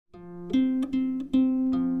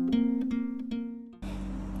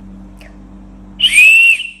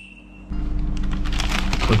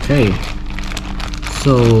Okay,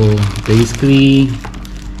 so basically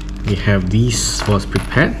we have these was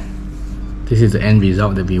prepared. This is the end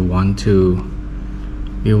result that we want to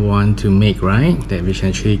make, right? That we can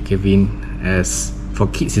actually give in as for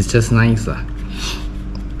kids. It's just nice lah.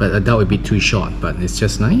 But adult would be too short, but it's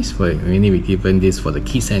just nice for really we given this for the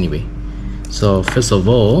kids anyway. So first of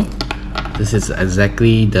all, this is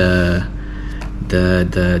exactly the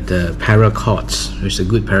paracord, which is a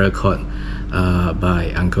good paracord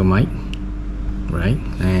by Uncle Mike, right?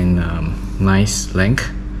 And nice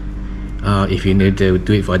length. If you need to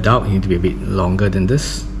do it for adult, you need to be a bit longer than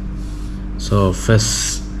this. So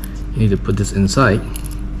first you need to put this inside,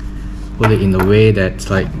 put it in a way that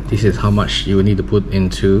like this is how much you will need to put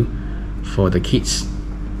into for the kids.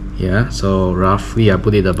 Yeah, so roughly I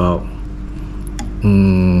put it about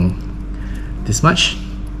this much.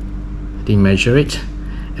 I didn't measure it.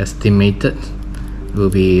 Estimated will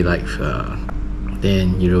be like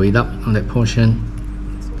then you roll it up on that portion.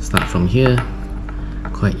 Start from here,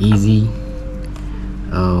 quite easy.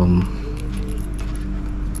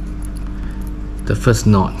 The first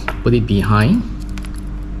knot, put it behind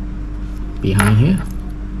here,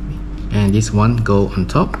 and this one go on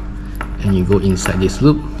top, and you go inside this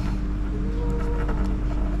loop.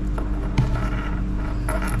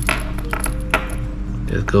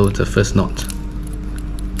 There goes the first knot.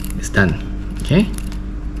 It's done. Okay,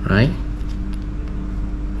 right?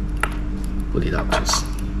 Pull it out just.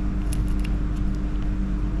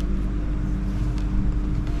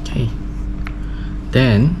 Okay.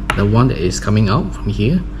 Then the one that is coming out from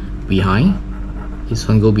here, behind, this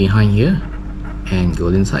one go behind here and go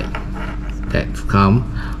inside. That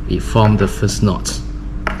we form the first knot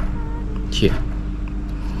here.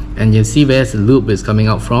 And you see where the loop is coming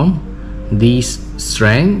out from. This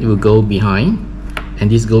strand will go behind,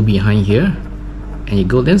 and this go behind here, and you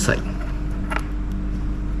go inside.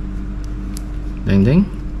 Then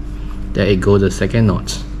there it goes the second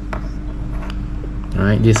knot.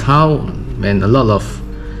 Alright, this is how when a lot of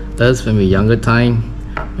us when we're younger time,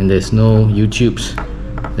 when there's no YouTubes,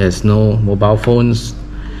 there's no mobile phones,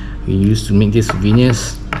 we used to make these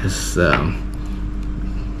souvenirs as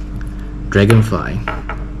Dragonfly,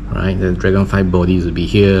 right? The Dragonfly bodies will be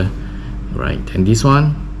here, right? And this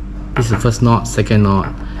one, this is the first knot, second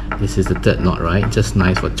knot, this is the third knot, right? Just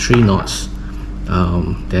nice for 3 knots.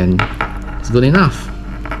 Then it's good enough.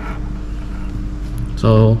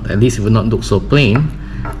 So at least it will not look so plain.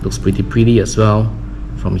 Looks pretty as well.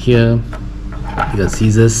 From here, you got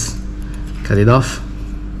scissors, cut it off.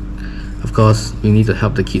 Of course, we need to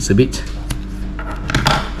help the kids a bit.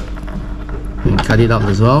 And cut it out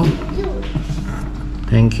as well.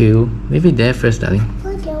 Thank you. Leave it there first, darling.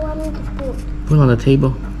 Where do you want me to put? Put on the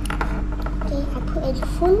table. Okay, I put at the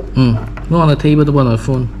phone? Put on the table, don't put on the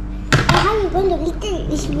phone. How are you going to eat it?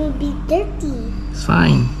 It will be dirty. It's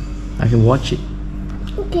fine. I can watch it.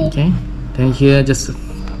 Okay. Okay. Then here, just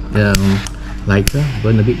lighter,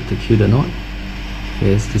 burn a bit to kill the knot.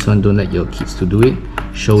 Yes, this one don't let your kids to do it.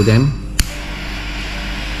 Show them.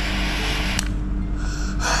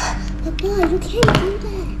 Papa, you can't do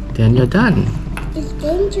that. Then you're done. It's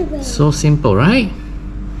dangerous. So simple, right?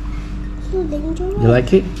 So dangerous. You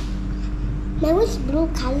like it? Mine was blue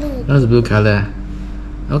color. That was blue color.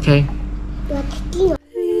 Okay. You are kicking